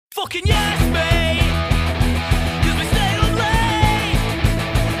fucking yes, mate. 'Cause we stay up late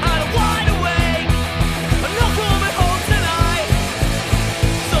and I'm wide awake. I'm not coming home tonight.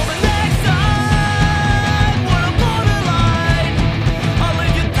 So the next time when I'm borderline, I'll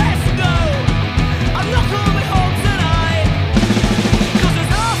leave your desk note. I'm not coming home tonight. 'Cause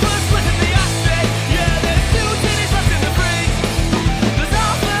there's half a split in the ashtray. Yeah, there's 2 tinnies left in the fridge. There's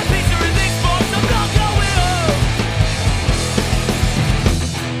half a pizza in this box. I'm not going home.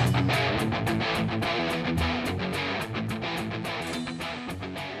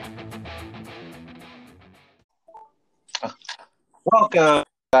 Welcome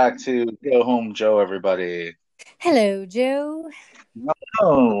back to Go Home Joe, everybody. Hello, Joe.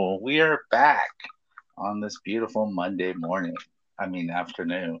 Oh, we are back on this beautiful Monday morning.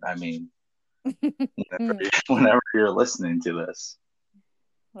 Afternoon. Whenever you're listening to this.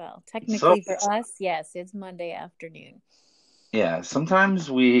 Well, technically for us, yes, it's Monday afternoon. Yeah, sometimes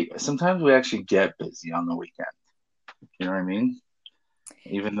we actually get busy on the weekend. You know what I mean?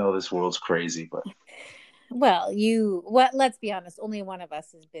 Even though this world's crazy, but Well, let's be honest, only one of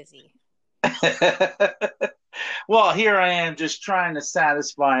us is busy. well, here I am just trying to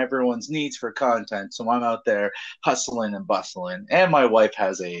satisfy everyone's needs for content. So I'm out there hustling and bustling. And my wife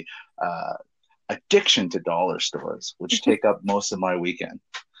has a addiction to dollar stores, which take up most of my weekend.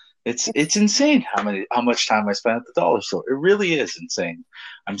 It's insane how much time I spend at the dollar store. It really is insane.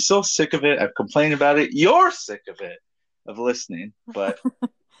 I'm so sick of it. I've complained about it. You're sick of it, of listening, but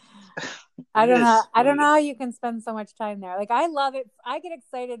I don't know how you can spend so much time there. Like, I love it. I get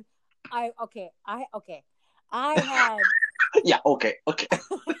excited. I had yeah, okay.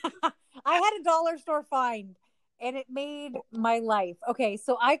 I had a dollar store find and it made my life. Okay,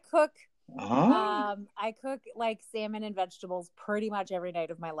 so I cook like salmon and vegetables pretty much every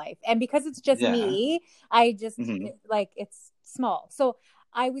night of my life. And because it's just me, I just like, it's small. So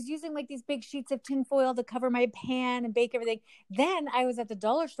I was using like these big sheets of tinfoil to cover my pan and bake everything. Then I was at the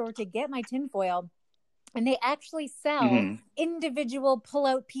dollar store to get my tinfoil, and they actually sell individual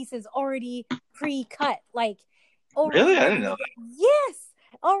pull-out pieces already pre-cut. Like, really? I didn't know that. Yes,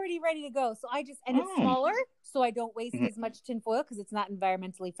 already ready to go. So I just, and it's smaller, so I don't waste as much tinfoil because it's not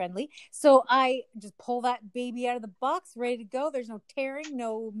environmentally friendly. So I just pull that baby out of the box, ready to go. There's no tearing,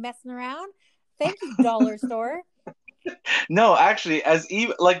 no messing around. Thank you, dollar store. No, actually,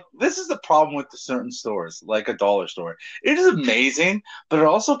 this is the problem with the certain stores, like a dollar store. It is amazing, but it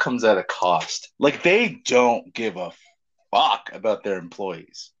also comes at a cost. Like, they don't give a fuck about their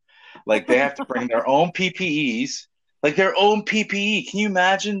employees. Like, they have to bring their own PPEs, like their own PPE. Can you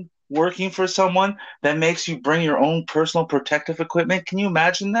imagine working for someone that makes you bring your own personal protective equipment? Can you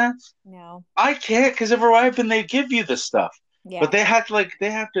imagine that? No, I can't, because everywhere I've been, they give you this stuff. yeah. But they have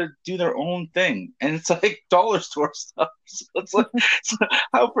to do their own thing, and it's like dollar store stuff. So it's like, so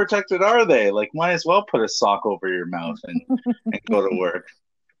how protected are they? Like, might as well put a sock over your mouth and go to work.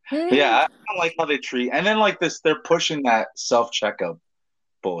 But yeah, I don't like how they treat. And then like this, they're pushing that self-checkout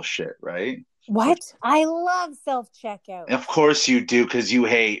bullshit, right? What? I love self-checkout. Of course you do, because you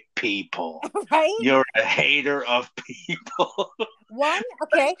hate people. Right? You're a hater of people. One,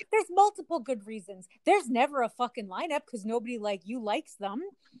 okay, there's multiple good reasons. There's never a fucking lineup because nobody like you likes them.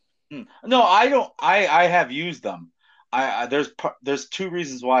 No, I don't. I have used them. There's 2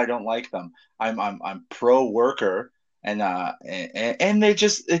 reasons why I don't like them. I'm pro worker, and it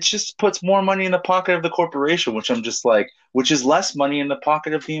just puts more money in the pocket of the corporation, which I'm just like, which is less money in the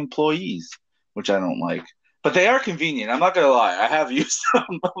pocket of the employees, which I don't like. But they are convenient. I'm not gonna lie. I have used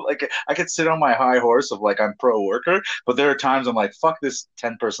them. Like, I could sit on my high horse of like, I'm pro worker, but there are times I'm like, fuck this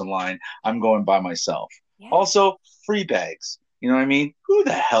 10-person line. I'm going by myself. Yeah. Also, free bags. You know what I mean? Who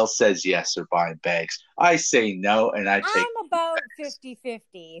the hell says yes or buying bags? I say no, and I'm about 50-50.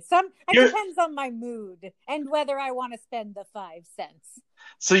 It depends on my mood and whether I want to spend the 5 cents.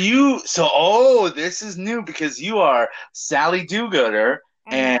 This is new, because you are Sally Do-Gooder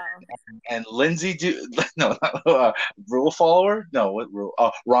and Lindsay rule follower. No, what rule?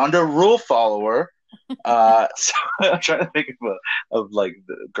 Rhonda rule follower. So I'm trying to think of like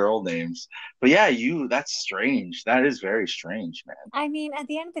the girl names, but yeah, that's strange. That is very strange, man. I mean, at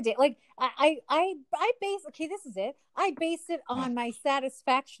the end of the day, like I base, okay, this is it. I base it on my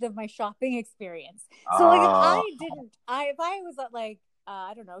satisfaction of my shopping experience. So like, if I was at like,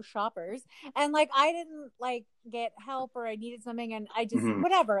 I don't know, Shoppers, and like I didn't like get help or I needed something and I just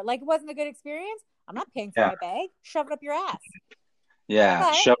whatever, like it wasn't a good experience, I'm not paying for my bag. Shove it up your ass. Yeah,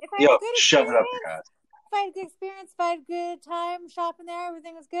 but shove it up your ass. If I had a good experience, if I had a good time shopping there,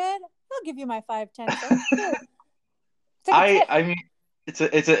 everything was good, I'll give you my 5-10 cents. I mean,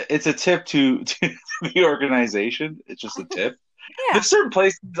 it's a tip to the organization. It's just a tip. Yeah. There's certain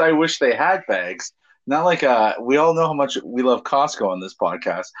places I wish they had bags. Not like we all know how much we love Costco on this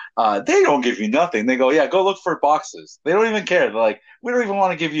podcast. They don't give you nothing. They go, yeah, go look for boxes. They don't even care. They're like, we don't even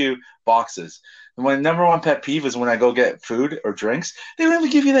want to give you boxes. And my number one pet peeve is when I go get food or drinks, they don't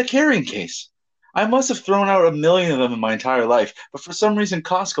even give you that carrying case. I must have thrown out a million of them in my entire life, but for some reason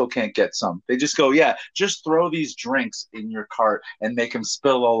Costco can't get some. They just go, yeah, just throw these drinks in your cart and make them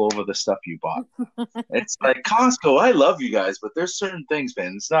spill all over the stuff you bought. It's like Costco, I love you guys, but there's certain things,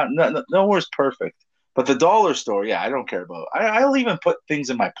 man. It's not nowhere's perfect. But the dollar store, yeah, I don't care about. I'll even put things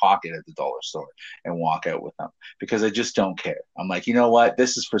in my pocket at the dollar store and walk out with them because I just don't care. I'm like, you know what?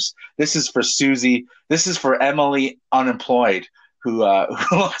 This is for Susie. This is for Emily, unemployed, who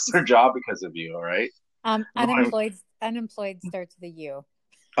who lost her job because of you. All right. Unemployed starts with a U.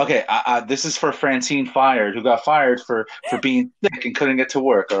 Okay. This is for Francine Fired, who got fired for being sick and couldn't get to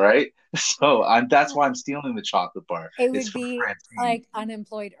work. All right. So that's why I'm stealing the chocolate bar. It would be like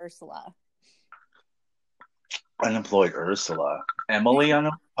unemployed Ursula. Unemployed Ursula. Emily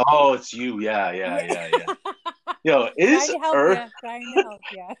Oh, it's you. Yeah. Yo, isn't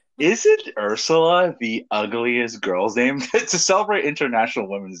Ursula the ugliest girl's name? To celebrate International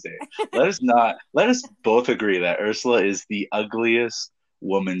Women's Day, let us both agree that Ursula is the ugliest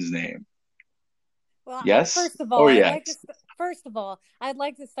woman's name. Well, yes? First of all, I'd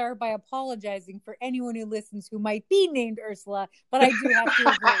like to start by apologizing for anyone who listens who might be named Ursula, but I do have to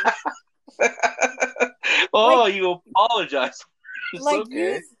agree. You apologize.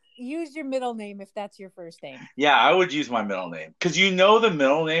 Okay. Use your middle name if that's your first name. Yeah, I would use my middle name because the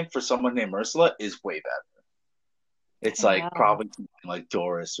middle name for someone named Ursula is way better. It's probably like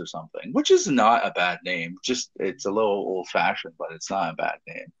Doris or something, which is not a bad name. Just it's a little old fashioned, but it's not a bad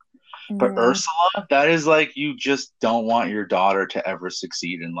name. But Ursula, that is like you just don't want your daughter to ever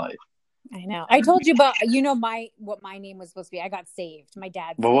succeed in life. I know. I told you about what my name was supposed to be. I got saved. My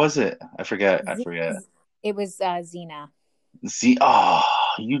dad. What was it? I forget. It was Xena.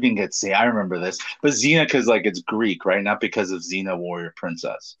 You didn't get saved. I remember this, but Xena because like it's Greek, right? Not because of Xena, warrior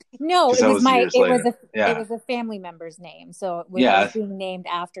princess. No, it was a family member's name, so it was being named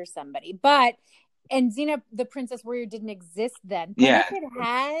after somebody. And Xena, the princess warrior, didn't exist then. But if it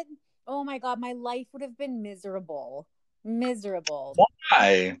had, oh my god, my life would have been miserable.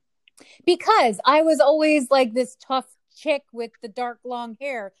 Why? Because I was always like this tough chick with the dark long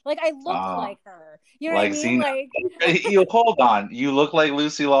hair. Like I looked like her. You know what I mean? Like you hold on. You look like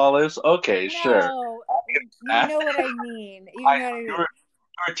Lucy Lawless? Okay, sure. You know what I mean. You're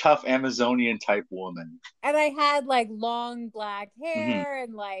a tough Amazonian type woman. And I had like long black hair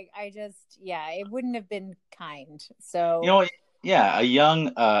and like it wouldn't have been kind. So a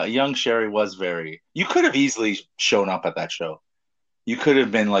young Sherry was you could have easily shown up at that show. You could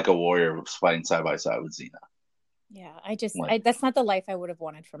have been like a warrior fighting side by side with Xena. Yeah, that's not the life I would have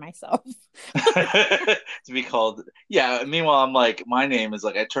wanted for myself. To be called, meanwhile, I'm like, my name is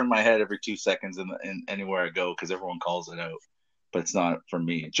like, I turn my head every 2 seconds in anywhere I go because everyone calls it out, but it's not for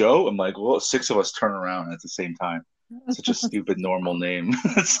me. Joe, I'm like, well, 6 of us turn around at the same time. Such a stupid normal name.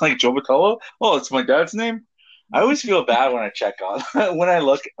 It's like Joe Botello. Oh, it's my dad's name. I always feel bad when I check on when I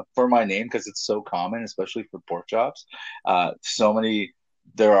look for my name because it's so common, especially for pork chops.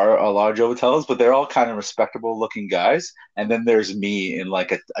 There are a lot of Joe Botellos, but they're all kind of respectable looking guys. And then there's me in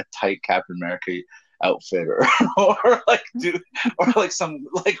like a tight Captain America outfit or like some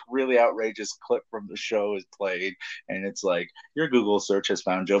like really outrageous clip from the show is played. And it's like, your Google search has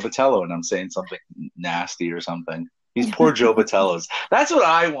found Joe Botello. And I'm saying something nasty or something. These poor Joe Botellos. That's what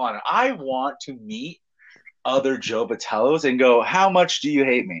I want. I want to meet other Joe Botellos and go, how much do you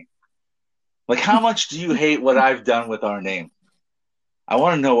hate me? Like, how much do you hate what I've done with our name? I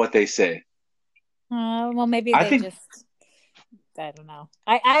want to know what they say. Well, maybe I don't know.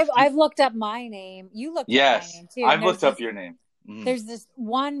 I've looked up my name. You looked up my name too. I've looked up your name. Mm-hmm. There's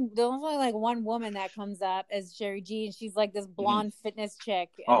only like one woman that comes up as Sherry G, and she's like this blonde fitness chick.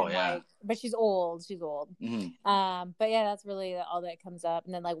 But she's old. Mm-hmm. But yeah, that's really all that comes up.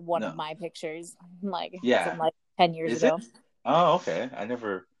 And then like one of my pictures, from like 10 years ago. It? Oh, okay.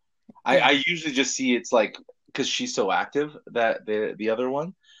 I usually just see it's like because she's so active that the other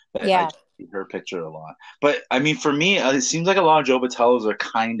one. I see her picture a lot. But I mean, for me, it seems like a lot of Joe Botellos are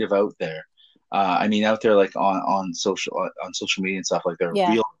kind of out there. Out there like on social media and stuff, like they're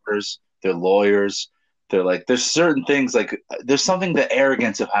realtors, they're lawyers, they're like there's certain things like there's something the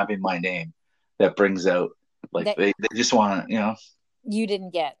arrogance of having my name that brings out like they just want to you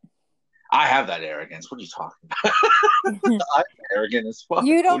didn't get. I have that arrogance. What are you talking about? I'm arrogant as fuck.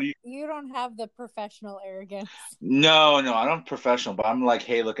 You don't have the professional arrogance. No, I don't professional, but I'm like,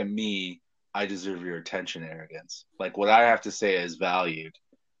 hey, look at me. I deserve your attention arrogance. Like what I have to say is valued.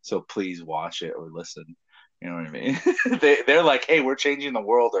 So please watch it or listen. You know what I mean? They're like, hey, we're changing the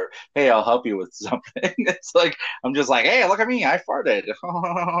world, or hey, I'll help you with something. It's like I'm just like, hey, look at me, I farted.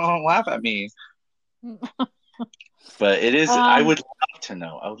 Laugh at me. But it is. I would love to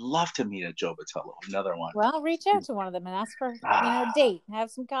know. I would love to meet a Joe Botello. Another one. Well, reach out to one of them and ask for a date,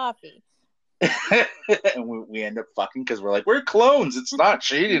 have some coffee. And we end up fucking because we're like, we're clones. It's not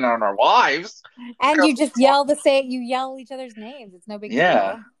cheating on our wives. And you just yell each other's names. It's no big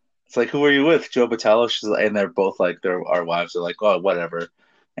deal. It's like, who are you with? Joe Botello. And they're both like, our wives are like, oh, whatever.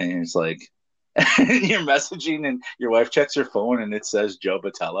 And it's like, you're messaging and your wife checks her phone and it says Joe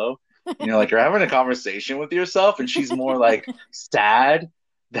Botello. And you're like, you're having a conversation with yourself, and she's more like sad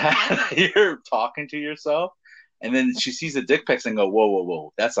that you're talking to yourself. And then she sees the dick pics and go, whoa, whoa,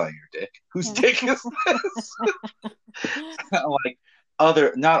 whoa, that's not your dick. Whose dick is this? Like,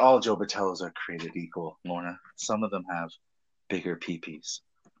 not all Joe Botellos are created equal, Lorna. Some of them have bigger peepees.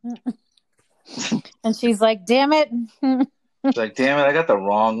 And she's like, damn it. She's like, damn it, I got the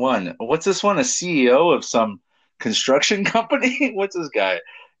wrong one. What's this one? A CEO of some construction company? What's this guy?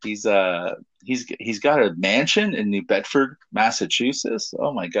 He's got a mansion in New Bedford, Massachusetts.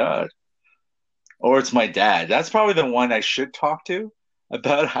 Oh my God. Or it's my dad. That's probably the one I should talk to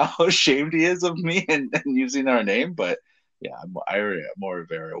about how ashamed he is of me and using our name. But yeah, I'm more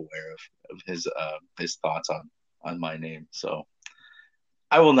very aware of his thoughts on my name. So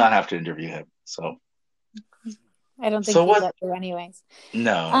I will not have to interview him. So I don't think he'll let you anyways.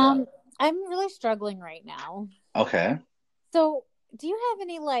 No. I'm really struggling right now. Okay. So do you have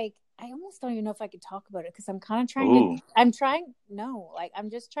any, like, I almost don't even know if I could talk about it because I'm kind of I'm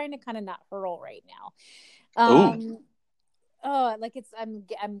just trying to kind of not hurl right now. Like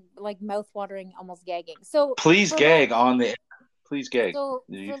I'm like mouth watering, almost gagging. So please gag on the, please gag. So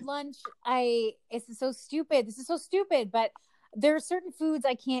for lunch, this is so stupid, but there are certain foods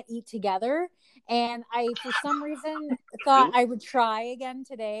I can't eat together. And I, for some reason, thought I would try again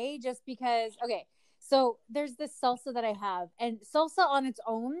today just because, okay. So there's this salsa that I have, and salsa on its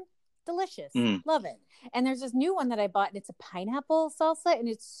own, delicious. Love it. And there's this new one that I bought, and it's a pineapple salsa, and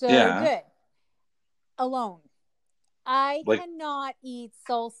it's so good. Alone. I cannot eat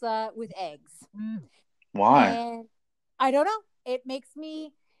salsa with eggs. Why? And I don't know. It makes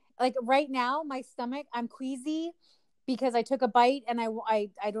me, like, right now, my stomach, I'm queasy because I took a bite, and I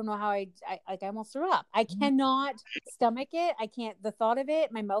don't know how I almost threw up. I cannot stomach it. I can't, the thought of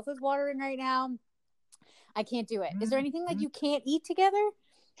it, my mouth is watering right now. I can't do it. Is there anything like you can't eat together?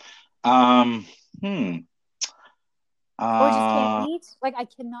 Or just can't eat? Like, I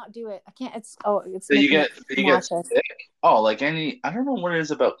cannot do it. I can't. It's so you get sick. Oh, like I don't know what it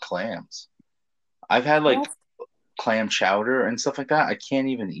is about clams. I've had like clam chowder and stuff like that. I can't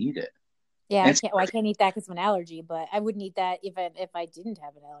even eat it. Yeah, I can't eat that because of an allergy, but I wouldn't eat that even if I didn't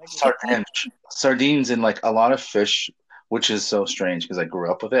have an allergy. Sardines and like a lot of fish, which is so strange because I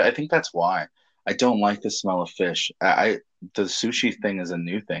grew up with it. I think that's why. I don't like the smell of fish. The sushi thing is a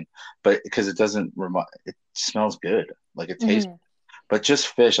new thing, but because it smells good, like it tastes. But just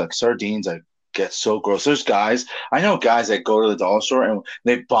fish, like sardines, I get so gross. I know guys that go to the dollar store and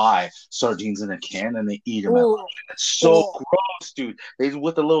they buy sardines in a can and they eat them. It's so gross, dude. They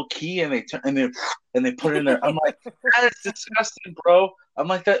with the little key and they put it in there. I'm like, that is disgusting, bro. I'm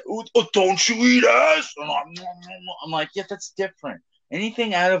like that. Don't you eat us? I'm like, yeah, that's different.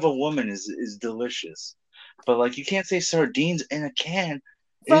 Anything out of a woman is delicious, but like you can't say sardines in a can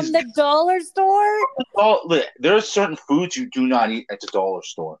from the dollar store. There are certain foods you do not eat at the dollar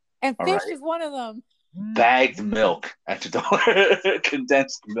store, and fish is one of them. Bagged milk at the dollar,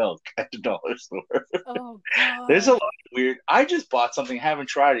 condensed milk at the dollar store. Oh God! There's a lot of weird. I just bought something, haven't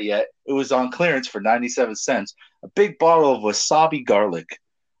tried it yet. It was on clearance for 97 cents. A big bottle of wasabi garlic.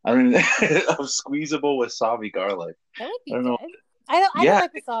 I mean, of squeezable wasabi garlic. That would be good. I don't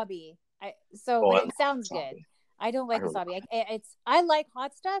like wasabi. It sounds good. I don't like wasabi. I like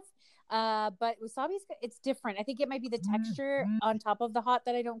hot stuff, but wasabi it's different. I think it might be the texture on top of the hot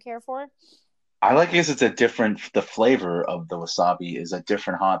that I don't care for. I like it because the flavor of the wasabi is a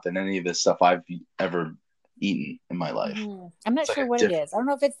different hot than any of the stuff I've ever eaten in my life. I'm not sure what it is. I don't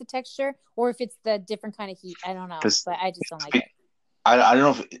know if it's the texture or if it's the different kind of heat. I don't know, but I just don't like it. I don't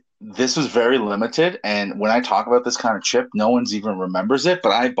know if this was very limited, and when I talk about this kind of chip, no one's even remembers it.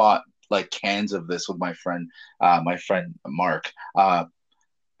 But I bought like cans of this with my friend Mark.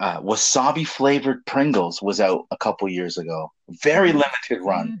 Wasabi flavored Pringles was out a couple years ago. Very limited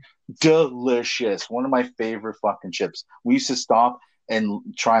run, delicious. One of my favorite fucking chips. We used to stop and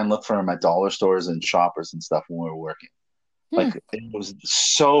try and look for them at dollar stores and Shoppers and stuff when we were working. Hmm. Like it was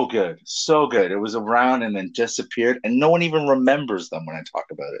so good, so good. It was around and then disappeared, and no one even remembers them when I talk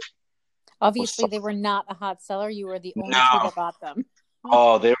about it. It was Obviously, so they were not a hot seller. You were the only two no. that bought them.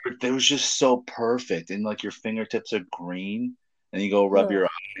 Oh, they was just so perfect, and like your fingertips are green, and you go rub Ugh. your eye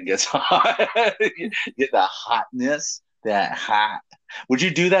and it gets hot. You get that hotness, that hot. Would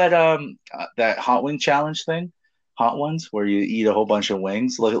you do that hot wing challenge thing? Hot ones where you eat a whole bunch of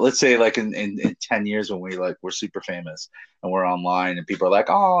wings. Like let's say like in 10 years when we're super famous and we're online and people are like,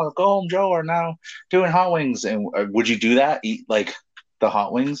 "Oh, Go Home Joe are now doing hot wings." And would you do that? Eat like the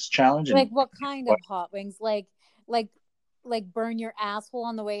hot wings challenge Like and what kind what? of hot wings? Like like burn your asshole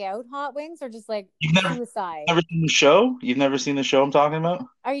on the way out hot wings, or just like You've suicide? never seen the show? You've never seen the show I'm talking about?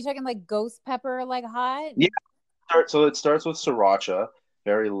 Are you talking like ghost pepper, like hot? So it starts with sriracha,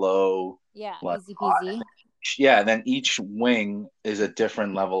 very low, Yeah, like easy hot. peasy. Yeah, and then each wing is a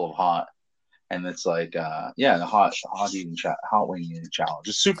different level of hot. And it's like yeah, the hot wing eating challenge.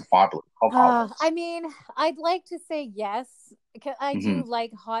 It's super popular. It's called Hot Wings. I mean, I'd like to say yes, because I Hmm. do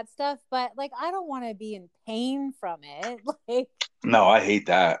like hot stuff, but like I don't want to be in pain from it. Like, No, I hate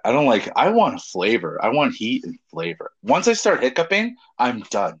that. I want flavor. I want heat and flavor. Once I start hiccuping, I'm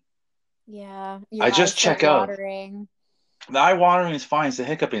done. yeah, I your eyes just start check out. watering. The eye watering is fine. It's the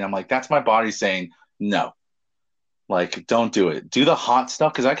hiccuping. I'm like, that's my body saying no. Like, don't do it. Do the hot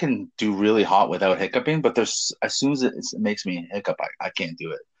stuff because I can do really hot without hiccuping. But there's as soon as it makes me hiccup, I can't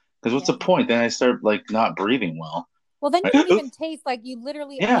do it. Because what's Yeah. the point? Then I start like not breathing well. Well, then you Right? don't even taste, like you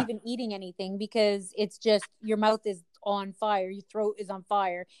literally aren't Yeah, even eating anything because it's just your mouth is on fire, your throat is on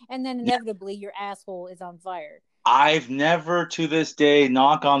fire, and then yeah. inevitably your asshole is on fire. I've never to this day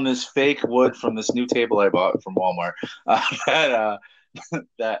knock on this fake wood from this new table I bought from Walmart. That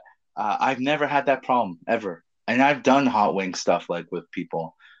that I've never had that problem ever. And I've done hot wing stuff like with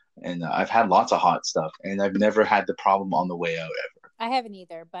people, and I've had lots of hot stuff, and I've never had the problem on the way out ever. I haven't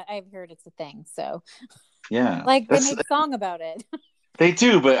either, but I've heard it's a thing. So, Yeah, like, they that's make song about it. they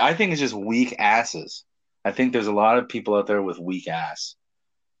do, but I think it's just weak asses. I think there's a lot of people out there with weak ass.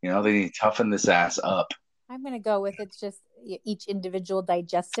 They need to toughen this ass up. I'm gonna go with it's just each individual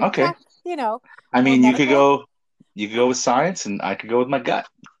digestive Okay. tract, I more mean, medical. you could go with science, and I could go with my gut.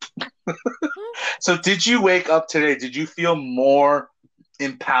 So, did you wake up today? Did you feel more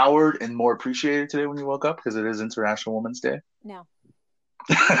empowered and more appreciated today when you woke up because it is International Women's Day? No,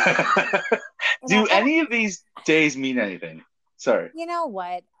 and Do any of these days mean anything? Sorry. you know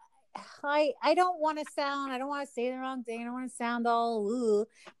what? I don't want to sound. I don't want to say the wrong thing. I don't want to sound all ooh,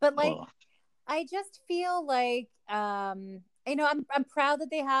 but like Well, I just feel like I'm proud that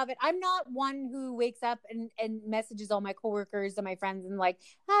they have it. I'm not one who wakes up and messages all my coworkers and my friends and like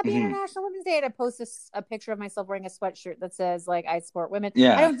Happy mhm. International Women's Day, and I post a picture of myself wearing a sweatshirt that says like I support women. I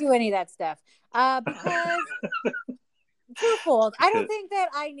Yeah. don't do any of that stuff because twofold. I don't Because- think that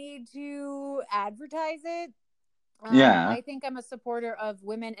I need to advertise it. Yeah. I think I'm a supporter of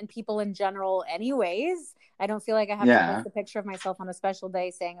women and people in general, anyways. I don't feel like I have to Yeah. post a picture of myself on a special day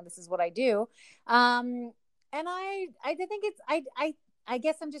saying this is what I do. And I think I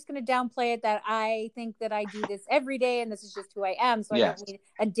guess I'm just going to downplay it that I think that I do this every day and this is just who I am. So I don't Yes. need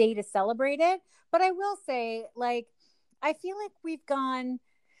a day to celebrate it. But I will say, like, I feel like we've gone.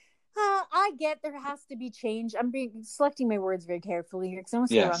 I get there has to be change. I'm being selecting my words very carefully here because I don't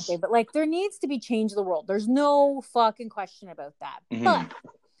say the wrong thing. Yes. But like, there needs to be change in the world. There's no fucking question about that. But Hmm.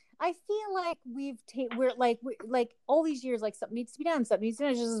 I feel like we're like all these years, like something needs to be done. Something needs to be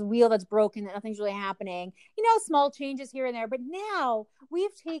done. It's just this wheel that's broken that nothing's really happening. Small changes here and there. But now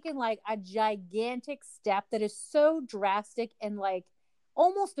we've taken like a gigantic step that is so drastic and like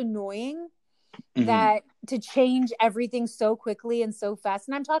almost annoying Hmm. that to change everything so quickly and so fast.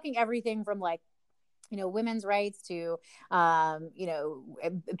 And I'm talking everything from like women's rights to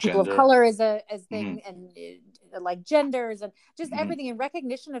people of Gender. color as Hmm. thing, and like genders and just Hmm. everything in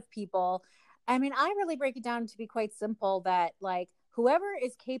recognition of people. I mean, I really break it down to be quite simple that like whoever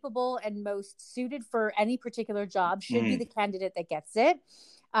is capable and most suited for any particular job should be Hmm. the candidate that gets it.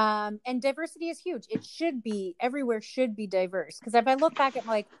 And diversity is huge. It should be everywhere, should be diverse. Because if I look back at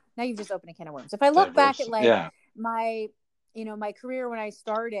like, now you've just opened a can of worms. If I look back at Diverse. like Yeah. my my career when I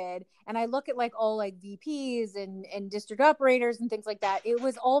started, and I look at like all like VPs and district operators and things like that, it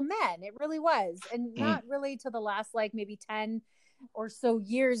was all men. It really was. And Hmm. not really to the last like maybe 10 or so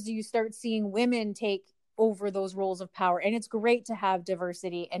years do you start seeing women take over those roles of power. And it's great to have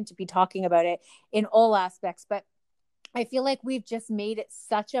diversity and to be talking about it in all aspects. But I feel like we've just made it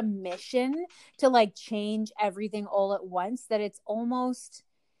such a mission to like change everything all at once that it's almost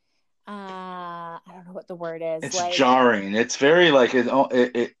I don't know what the word is. It's Like, jarring. It's very like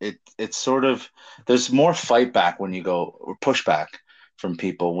it's sort of there's more fight back when you go or pushback from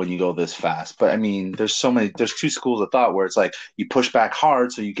people when you go this fast. But I mean, there's two schools of thought where it's like you push back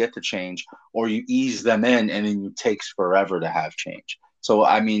hard so you get the change, or you ease them in and then it takes forever to have change. So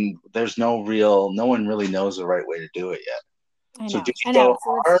I mean, no one really knows the right way to do it yet. I So know, just I know. go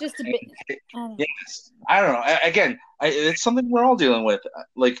So it's hard. just a bit. I don't know. Yes, I don't know. Again, it's something we're all dealing with.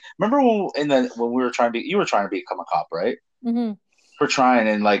 Like, remember when we were trying to be, you were trying to become a cop, right? Mm-hmm. We're trying,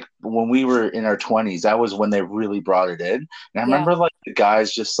 and like when we were in our 20s, that was when they really brought it in. And I Yeah. remember like the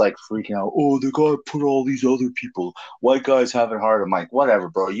guys just like freaking out. Oh, they gotta put all these other people. White guys have it hard. I'm like, whatever,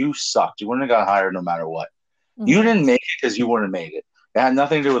 bro. You sucked. You wouldn't have got hired no matter what. You Mm-hmm. didn't make it because you wouldn't have made it. It had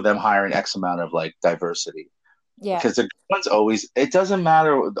nothing to do with them hiring X amount of like diversity Yeah. because the one's always it doesn't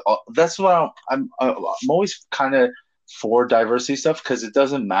matter. That's why I'm always kind of for diversity stuff because it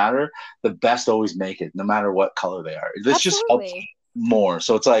doesn't matter. The best always make it, no matter what color they are. This just helps Absolutely. more.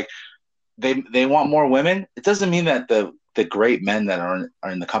 So it's like they want more women. It doesn't mean that the great men that are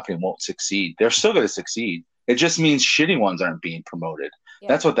in the company won't succeed. They're still going to succeed. It just means shitty ones aren't being promoted. Yeah.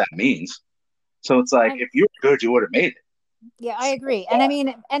 That's what that means. So it's like if you're good, you would have made it. Yeah, I agree. And I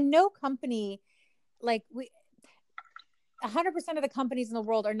mean, and no company, like 100% of the companies in the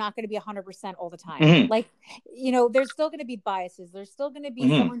world are not going to be 100% all the time. Mm-hmm. Like, there's still going to be biases. There's still going to be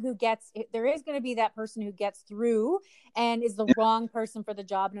someone who there is going to be that person who gets through and is the wrong person for the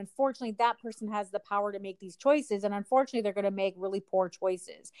job. And unfortunately, that person has the power to make these choices. And unfortunately, they're going to make really poor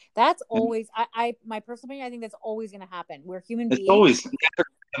choices. That's always, my personal opinion, I think that's always going to happen. We're human It's beings. always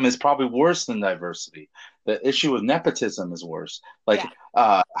nepotism is probably worse than diversity. The issue with nepotism is worse. Like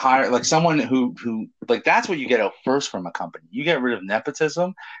hire like someone who like that's what you get out first from a company. You get rid of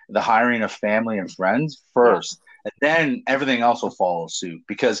nepotism, the hiring of family and friends first, and then everything else will follow suit.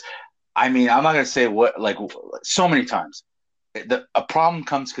 Because I mean, I'm not gonna say what like so many times. A problem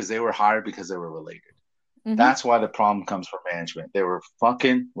comes because they were hired because they were related. Mm-hmm. That's why the problem comes from management. They were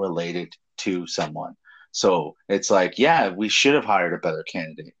fucking related to someone. So it's like, yeah, we should have hired a better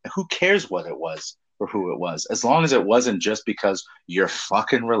candidate. Who cares what it was or who it was, as long as it wasn't just because you're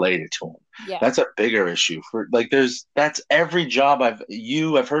fucking related to them. Yeah. That's a bigger issue for like. That's every job I've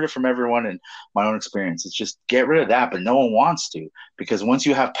heard it from everyone in my own experience. It's just get rid of that, but no one wants to because once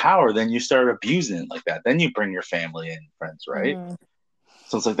you have power, then you start abusing it like that. Then you bring your family and friends, right? Mm-hmm.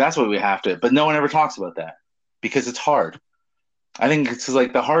 So it's like that's what we have to. But no one ever talks about that because it's hard. I think it's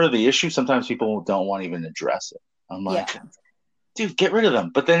like the heart of the issue. Sometimes people don't want to even address it. I'm like, dude, get rid of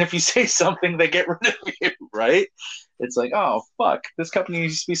them. But then if you say something, they get rid of you, right? It's like, oh fuck, this company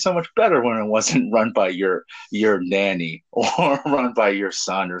used to be so much better when it wasn't run by your nanny or run by your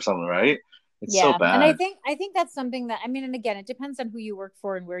son or something, right? It's so bad. And I think that's something that, I mean, and again, it depends on who you work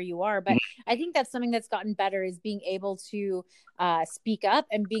for and where you are, but I think that's something that's gotten better is being able to speak up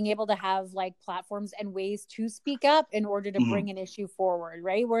and being able to have like platforms and ways to speak up in order to bring an issue forward,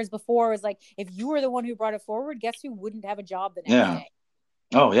 right? Whereas before it was like, if you were the one who brought it forward, guess who wouldn't have a job the next day?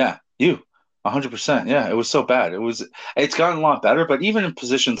 Oh yeah, you. 100%. Yeah, it was so bad. It's gotten a lot better, but even in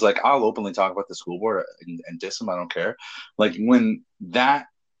positions like I'll openly talk about the school board and diss them, I don't care. Like when that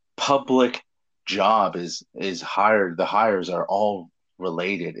public job is hired, the hires are all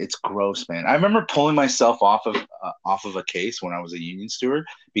related. It's gross, man. I remember pulling myself off of a case when I was a union steward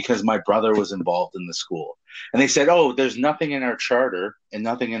because my brother was involved in the school. And they said, "Oh, there's nothing in our charter and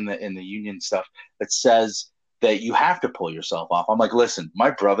nothing in the union stuff that says that you have to pull yourself off." I'm like, "Listen, my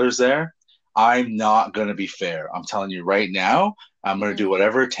brother's there. I'm not going to be fair. I'm telling you right now, I'm going to do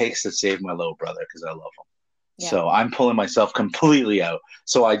whatever it takes to save my little brother because I love him." Yeah. So I'm pulling myself completely out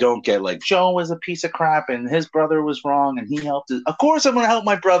so I don't get like Joe was a piece of crap and his brother was wrong and he helped it. Of course I'm going to help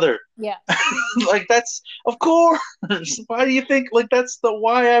my brother. Yeah. Like that's of course. Why do you think like that's the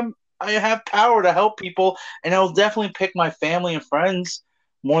why I have power to help people and I'll definitely pick my family and friends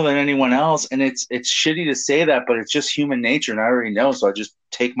more than anyone else. And it's shitty to say that, but it's just human nature and I already know. So I just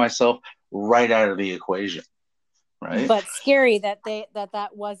take myself right out of the equation. Right. But scary that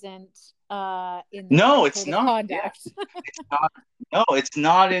that wasn't in the no, it's not. Conduct. Yeah. It's not. No, it's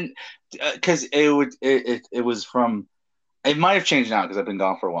not in because it was from. It might have changed now because I've been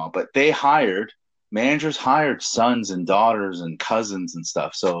gone for a while. But managers hired sons and daughters and cousins and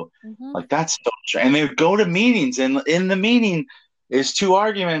stuff. So like that's so, and they would go to meetings and in the meeting is two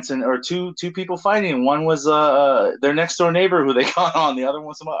arguments or two people fighting. One was their next door neighbor who they got on. The other one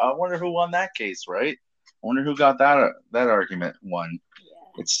was I wonder who won that case, right? I wonder who got that argument won. Yeah.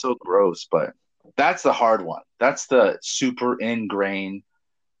 It's so gross, but that's the hard one. That's the super ingrained.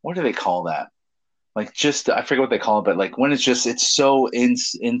 What do they call that? Like just I forget what they call it, but like when it's so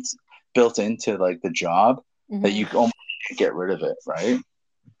built into like the job that Mhm. you almost can't get rid of it, right?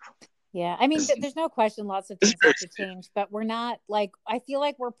 Yeah, I mean, there's no question lots of It's things very have to change, but we're not like, I feel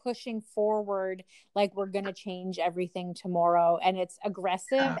like we're pushing forward like we're going to change everything tomorrow, and it's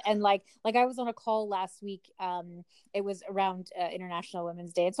aggressive. yeah. And like I was on a call last week, it was around International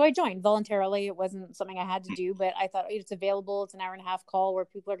Women's Day, and so I joined voluntarily. It wasn't something I had to do, but I thought it's available. It's an hour and a half call where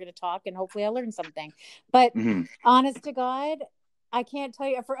people are going to talk, and hopefully I'll learn something. But Mhm. honest to God, I can't tell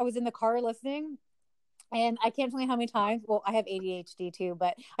you, I was in the car listening. And I can't tell you how many times. Well, I have ADHD too,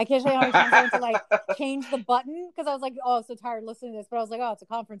 but I can't tell you how many times I went to like change the button because I was like, "Oh, I'm so tired listening to this." But I was like, "Oh, it's a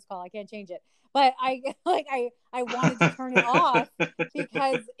conference call. I can't change it." But I like I wanted to turn it off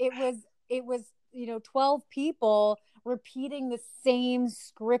because it was 12 people repeating the same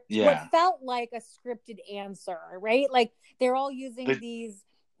script, what Yeah. felt like a scripted answer, right? Like they're all using The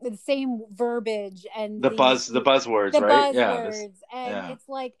the same verbiage and the buzzwords, the right? Yeah. This. buzzwords, and Yeah. it's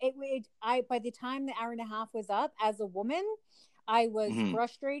like I by the time the hour and a half was up, as a woman, I was Hmm.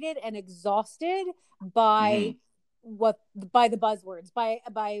 frustrated and exhausted by Hmm. by the buzzwords,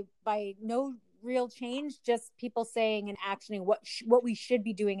 by no real change, just people saying and actioning what we should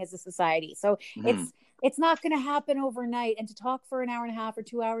be doing as a society. So Hmm. it's not going to happen overnight. And to talk for an hour and a half or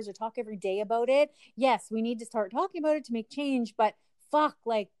 2 hours or talk every day about it, yes, we need to start talking about it to make change, but fuck,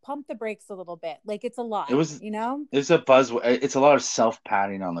 like pump the brakes a little bit. Like it's a It lot, was you know? it's a buzz. It's a lot of self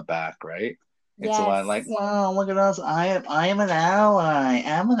patting on the back, right? It's a lot like, Yes. wow, look at us. I am an ally.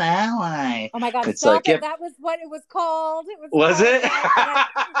 I'm an ally. Oh my God, It's stop like, it. yep. That was what it was called. It was Was called it? that.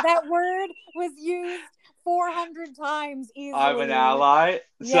 And that word was used 400 times I'm an easily. ally.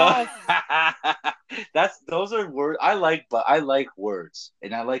 So Yes. those are words I like, but I like words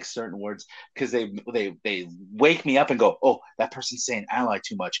and I like certain words because they wake me up and go, oh, that person's saying ally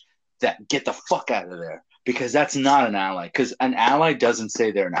too much. That get the fuck out of there because that's not an ally. Because an ally doesn't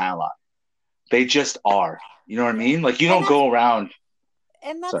say they're an ally. They just are. You know what I Yeah. mean? Like you And don't that's go around.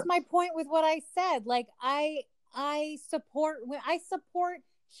 and that's Sorry. my point with what I said. Like I support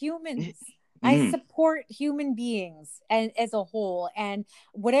humans. I Mm, support human beings and as a whole, and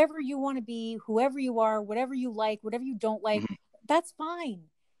whatever you want to be, whoever you are, whatever you like, whatever you don't like, mm, that's fine.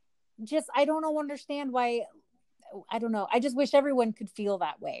 Just I don't know understand why. I don't know. I just wish everyone could feel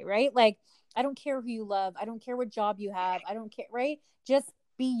that way, right? Like I don't care who you love. I don't care what job you have. I don't care, right? Just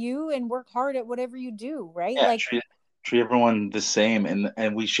be you and work hard at whatever you do, right? yeah, Like treat everyone the same,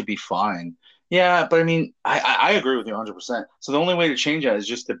 and we should be fine. Yeah, but I mean, I agree with you 100%. So the only way to change that is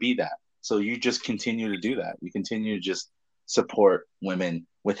just to be that. So you just continue to do that. You continue to just support women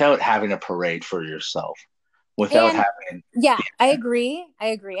without having a parade for yourself, without and having. yeah, I agree. I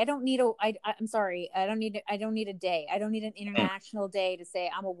agree. I don't need a I'm sorry. I don't need a day. I don't need an Mm, international day to say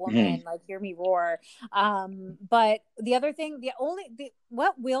I'm a mhm, woman, like hear me roar. But the other thing,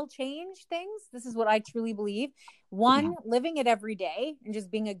 what will change things, this is what I truly believe. One, mhm. living it every day and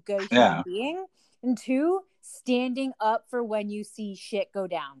just being a good human Yeah, being. And two, standing up for when you see shit go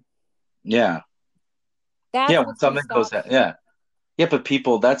down. yeah, yeah. That's When what's going to something goes stop that, yeah. Yeah, but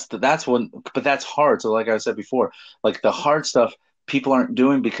people, that's when, but that's hard. So, like I said before, like the hard stuff people aren't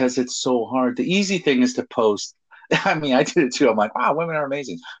doing because it's so hard. The easy thing is to post. I mean, I did it too. I'm like, wow, women are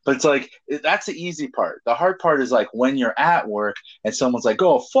amazing. But it's like, that's the easy part. The hard part is like when you're at work and someone's like,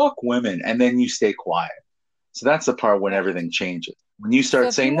 oh, fuck women. And then you stay quiet. So that's the part when right. everything changes. When you So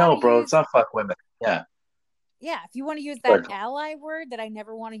start saying, no, bro, it's not fuck women. Yeah. if you want to use that But, ally word that I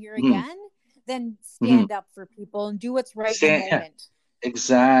never want to hear mhm, again, then mhm. stand up for people and do what's right in the Yeah. moment.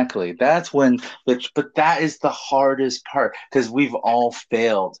 Exactly. That's when, but that is the hardest part because we've all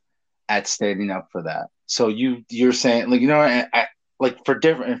failed at standing up for that. So you're saying like like for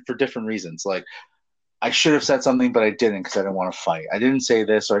different reasons. Like I should have said something, but I didn't because I didn't want to fight. I didn't say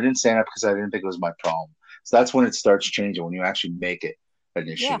this or I didn't stand up because I didn't think it was my problem. So that's when it starts changing when you actually make it an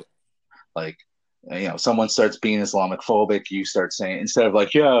Yeah, issue. Like someone starts being Islamic phobic, you start saying instead of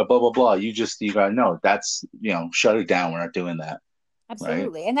like yeah blah blah blah, you gotta know that's shut it down. We're not doing that, right?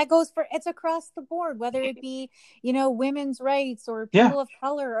 absolutely. And that goes for it's across the board, whether it be, women's rights or Yeah. people of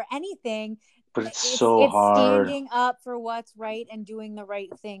color or anything. But it's It's so it's hard. standing up for what's right and doing the right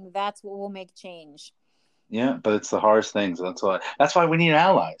thing. That's what will make change. Yeah, but it's the hardest things. That's why we need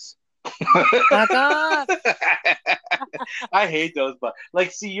allies. Fuck off. I hate those, but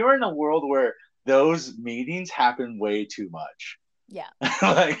like, see, you're in a world where those meetings happen way too much. Yeah.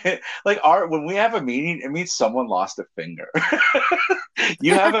 like our when we have a meeting, it means someone lost a finger.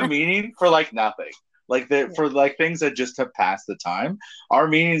 You have a meeting for like nothing. Like Yeah. for like things that just have passed the time. Our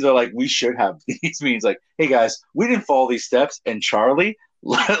meetings are like we should have these meetings like, hey guys, we didn't follow these steps, and Charlie,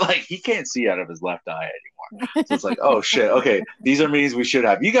 like he can't see out of his left eye anymore. So it's like, oh shit, okay, these are meetings we should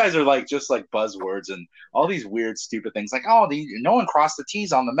have. You guys are like just like buzzwords and all these weird, stupid things like, oh, no one crossed the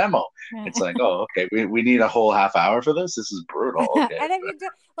T's on the memo. It's like, oh, okay, we need a whole half hour for this. This is brutal. Okay. And if you do,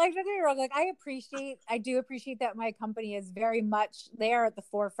 like, don't get me wrong, like I do appreciate that my company is very much, they are at the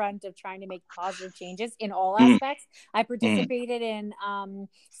forefront of trying to make positive changes in all aspects. I participated in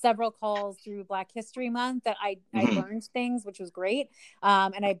several calls through Black History Month that I learned things, which was great.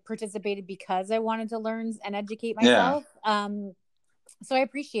 And I participated because I wanted to learn and educate myself. So I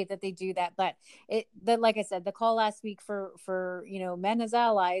appreciate that they do that, but like I said, the call last week for men as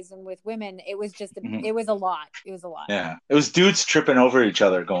allies and with women, it was just it was a lot. It was a lot. Yeah, it was dudes tripping over each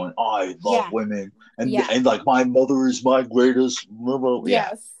other, going, "Oh, I love women," and like my mother is my greatest.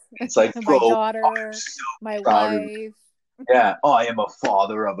 Yes, it's like my daughter, my wife. Yeah. Oh, I am a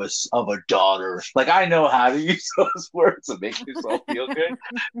father of a daughter. Like I know how to use those words to make yourself feel good,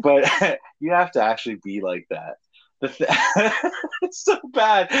 but you have to actually be like that. It's so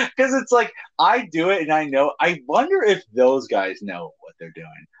bad because it's like I do it and I know. I wonder if those guys know what they're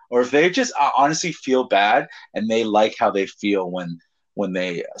doing, or if they just honestly feel bad and they like how they feel when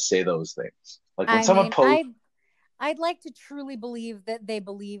they say those things. Like when someone posts. I'd like to truly believe that they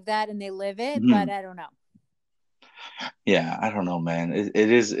believe that and they live it, but I don't know. Yeah, I don't know, man. It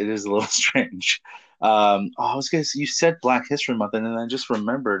is a little strange. I was gonna say, you said Black History Month, and then I just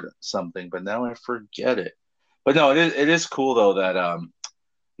remembered something, but now I forget it. But no, it is cool though that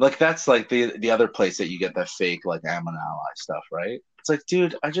like that's like the other place that you get that fake like I'm an ally stuff, right? It's like,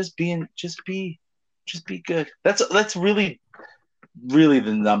 dude, just be good. That's really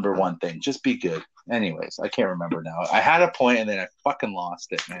the number one thing. Just be good. Anyways, I can't remember now. I had a point and then I fucking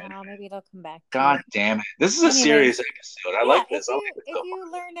lost it, man. Oh, maybe it'll come back. God damn it. This is a serious episode. I like this. If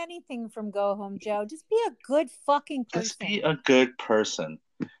you learned anything from Go Home Joe, just be a good fucking person. Just be a good person.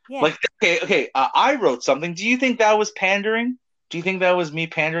 Yeah. Like, okay. I wrote something. Do you think that was pandering? Do you think that was me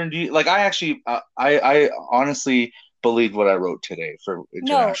pandering? Do you like? I actually, I honestly believed what I wrote today for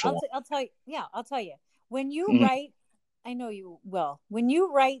international. No, I'll tell you. Yeah, I'll tell you. When you write, I know you will. When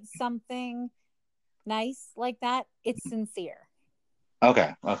you write something nice like that, it's sincere.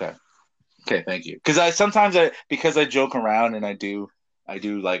 Okay. Thank you. Because I joke around and I do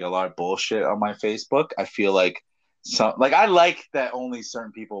like a lot of bullshit on my Facebook. I feel like I like that only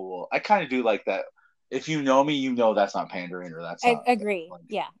certain people will. I kind of do like that. If you know me, you know that's not pandering or that's. I agree.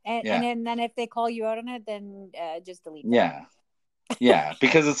 Yeah. And then if they call you out on it, then just delete them. Yeah. Yeah,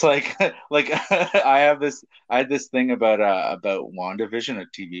 because it's like I had this thing about WandaVision, a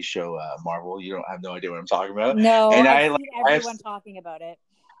TV show, Marvel. You don't have no idea what I'm talking about. No, and I've seen everyone talking about it.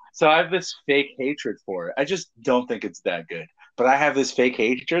 So I have this fake hatred for it. I just don't think it's that good. But I have this fake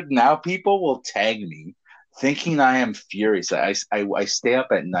hatred. Now people will tag me thinking I am furious. I stay up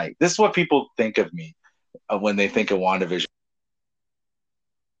at night. This is what people think of me when they think of WandaVision.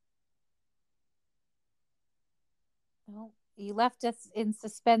 Oh, you left us in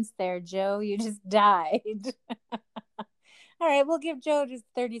suspense there, Joe. You just died. All right, we'll give Joe just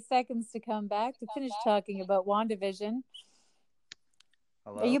 30 seconds to come back to finish talking about WandaVision.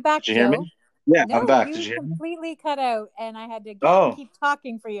 Hello? Are you back, Did you hear Joe? me? Yeah, No, I'm back. You Did you hear me? completely cut out, and I had to keep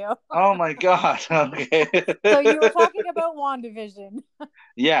talking for you. Oh my god. Okay. So you were talking about WandaVision.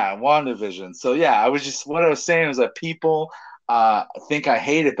 Yeah, WandaVision. So yeah, what I was saying was that people think I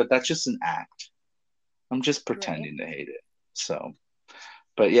hate it, but that's just an act. I'm just pretending to hate it. So,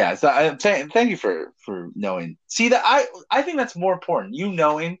 but yeah, so thank you for knowing. See that I think that's more important. You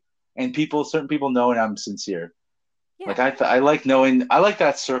knowing and certain people knowing I'm sincere. Yeah. Like I like knowing. I like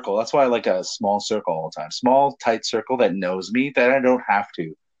that circle. That's why I like a small circle all the time. Small, tight circle that knows me. That I don't have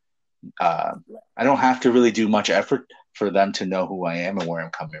to. I don't have to really do much effort for them to know who I am and where I'm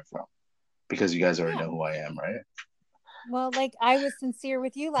coming from, because you guys already know who I am, right? Well, like I was sincere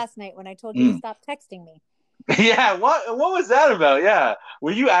with you last night when I told you to stop texting me. Yeah, what was that about? Yeah,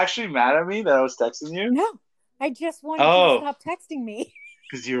 were you actually mad at me that I was texting you? No, I just wanted you to stop texting me.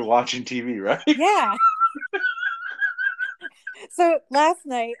 Because you were watching TV, right? Yeah. So last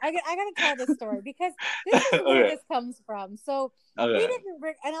night, I got to tell this story because this is where this comes from. So we didn't,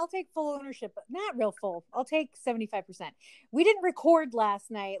 and I'll take full ownership, but not real full. I'll take 75%. We didn't record last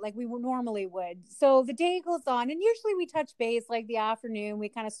night like we normally would. So the day goes on, and usually we touch base like the afternoon. We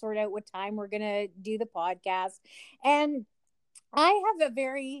kind of sort out what time we're going to do the podcast. And I have a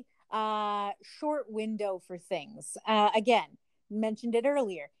very short window for things. Again, mentioned it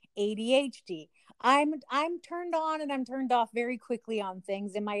earlier, ADHD. I'm turned on and I'm turned off very quickly on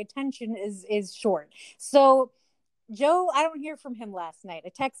things, and my attention is short. So Joe, I don't hear from him last night. I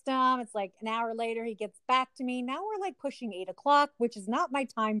text him. It's like an hour later, he gets back to me. Now we're like pushing 8 o'clock, which is not my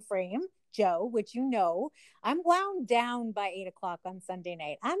time frame Joe, which you know, I'm wound down by 8 o'clock on Sunday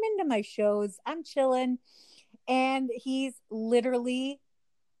night. I'm into my shows. I'm chilling. And he's literally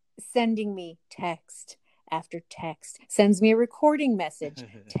sending me text after text, sends me a recording message,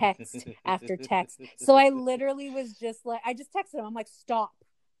 text after text. So I literally was just like, I just texted him. I'm like, stop.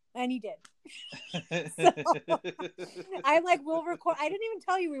 And he did. So I'm like, we'll record. I didn't even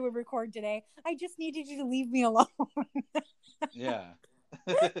tell you we would record today. I just needed you to leave me alone. Yeah.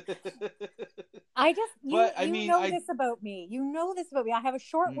 I just, this about me. You know this about me. I have a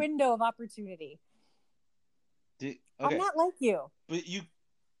short window of opportunity. Okay. I'm not like you.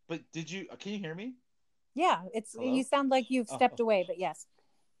 But did you, can you hear me? Yeah, Hello? You sound like you've stepped away, but yes.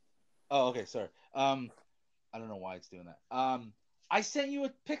 Oh, okay, sorry. I don't know why it's doing that. I sent you a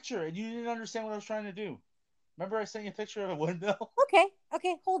picture and you didn't understand what I was trying to do. Remember I sent you a picture of a windmill? Okay,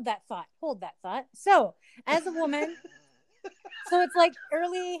 hold that thought. So, as a woman, so it's like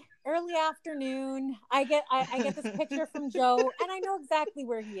early afternoon. I get this picture from Joe, and I know exactly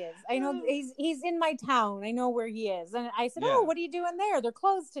where he is. I know he's in my town. I know where he is. And I said, "Oh, what are you doing there? They're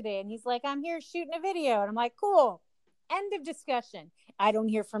closed today." And he's like, "I'm here shooting a video." And I'm like, "Cool." End of discussion. I don't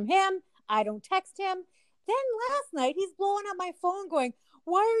hear from him. I don't text him. Then last night he's blowing up my phone going,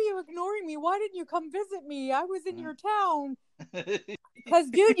 "Why are you ignoring me? Why didn't you come visit me? I was in your town." Because,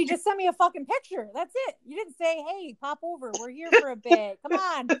 dude, you just sent me a fucking picture. That's it. You didn't say, "Hey, pop over. We're here for a bit. Come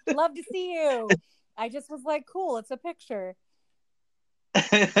on. Love to see you." I just was like, "Cool. It's a picture."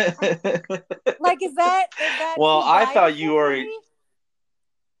 Like, is that well, I thought you were.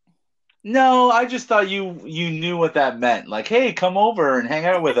 No, I just thought you knew what that meant. Like, hey, come over and hang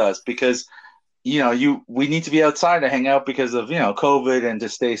out with us because we need to be outside to hang out because of COVID and to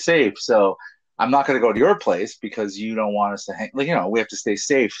stay safe. So I'm not going to go to your place because you don't want us to hang. Like, we have to stay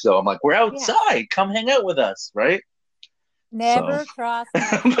safe. So I'm like, we're outside. Yeah. Come hang out with us, right? Never crossed my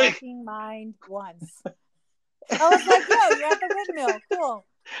fucking mind once. I was like, "Yo, you're at the windmill. Cool."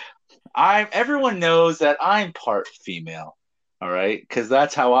 Everyone knows that I'm part female. All right, because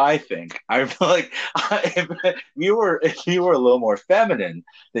that's how I think. I feel like if you were a little more feminine,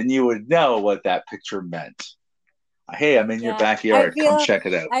 then you would know what that picture meant. Hey, I'm in your backyard. Come check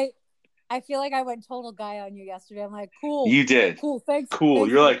it out. I feel like I went total guy on you yesterday. I'm like, "Cool." You did. Cool. Thanks. Cool.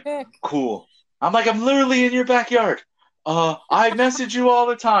 Thanks You're like, cool. I'm like, I'm literally in your backyard. I message you all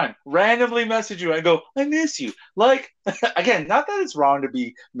the time. Randomly message you. I go, I miss you. Like, again, not that it's wrong to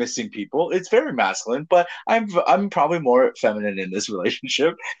be missing people. It's very masculine, but I'm probably more feminine in this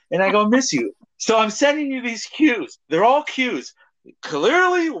relationship. And I go, miss you. So I'm sending you these cues. They're all cues.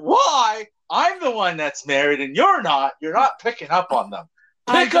 Clearly, why? I'm the one that's married and you're not. You're not picking up on them.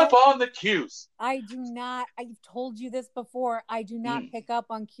 Pick up on the cues. I do not. I've told you this before. I do not pick up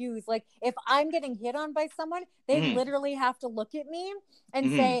on cues. Like, if I'm getting hit on by someone, they literally have to look at me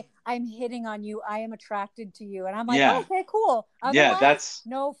and say, "I'm hitting on you. I am attracted to you." And I'm like, "Okay, cool." Otherwise, that's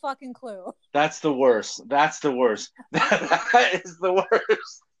no fucking clue. That's the worst. That is the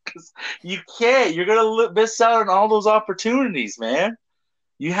worst. Because you can't. You're going to miss out on all those opportunities, man.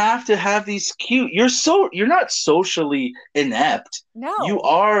 You have to have these cute. You're not socially inept. No, you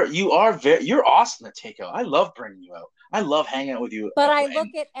are you're awesome to take out. I love bringing you out. I love hanging out with you. But I look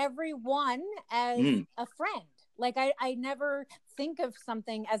at everyone as a friend. Like, I never think of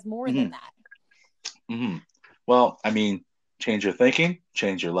something as more than that. Well, I mean, change your thinking,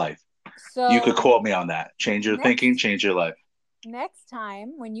 change your life. So you could quote me on that. Change your thinking, change your life. Next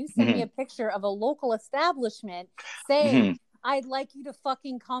time when you send me a picture of a local establishment, say, "I'd like you to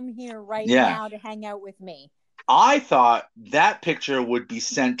fucking come here right now to hang out with me." I thought that picture would be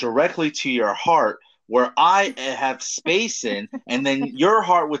sent directly to your heart where I have space in, and then your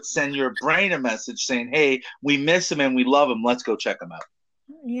heart would send your brain a message saying, "Hey, we miss him and we love him. Let's go check him out."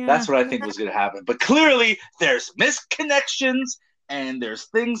 Yeah. That's what I think was going to happen. But clearly there's misconnections and there's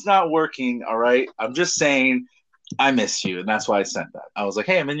things not working. All right. I'm just saying I miss you. And that's why I sent that. I was like,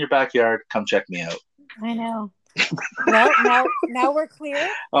 "Hey, I'm in your backyard. Come check me out." I know. Well, now we're clear.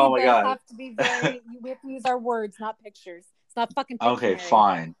 Oh my God. We have to use our words, not pictures. It's not fucking picture. Okay,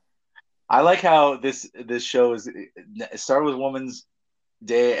 fine. I like how this show it started with Women's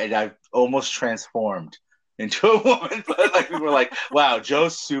Day and I've almost transformed into a woman. But like we were like, wow,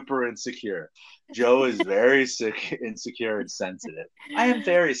 Joe's super insecure. Joe is very insecure and sensitive. I am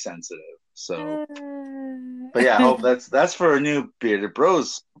very sensitive. So but yeah, I hope that's for a new Bearded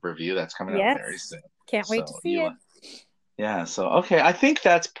Bros review that's coming out very soon. Can't wait to see it. Yeah, so okay, I think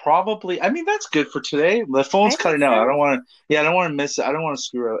that's probably. I mean, that's good for today. The phone's cutting out. I don't want to. Yeah, I don't want to miss. I don't want to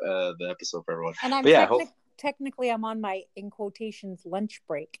screw up the episode for everyone. And I'm technically I'm on my in quotations lunch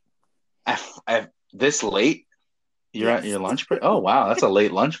break. This late? You're at Yes. your lunch break? Oh, wow, that's a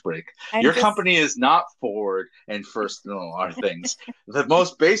late lunch break. I'm Your just company is not Ford and First Are things. The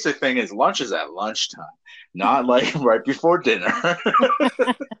most basic thing is lunch is at lunchtime, not like right before dinner.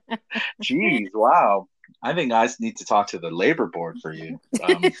 Jeez, wow. I think guys need to talk to the labor board for you.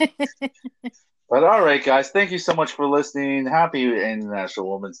 But all right, guys, thank you so much for listening. Happy International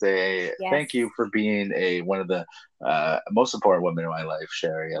Women's Day. Yes. Thank you for being a one of the most important women in my life,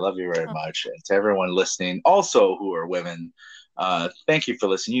 Sherry. I love you very Oh, much. And to everyone listening, also who are women, thank you for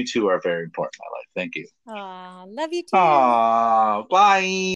listening. You two are very important in my life. Thank you. aw, love you too. Aw, bye.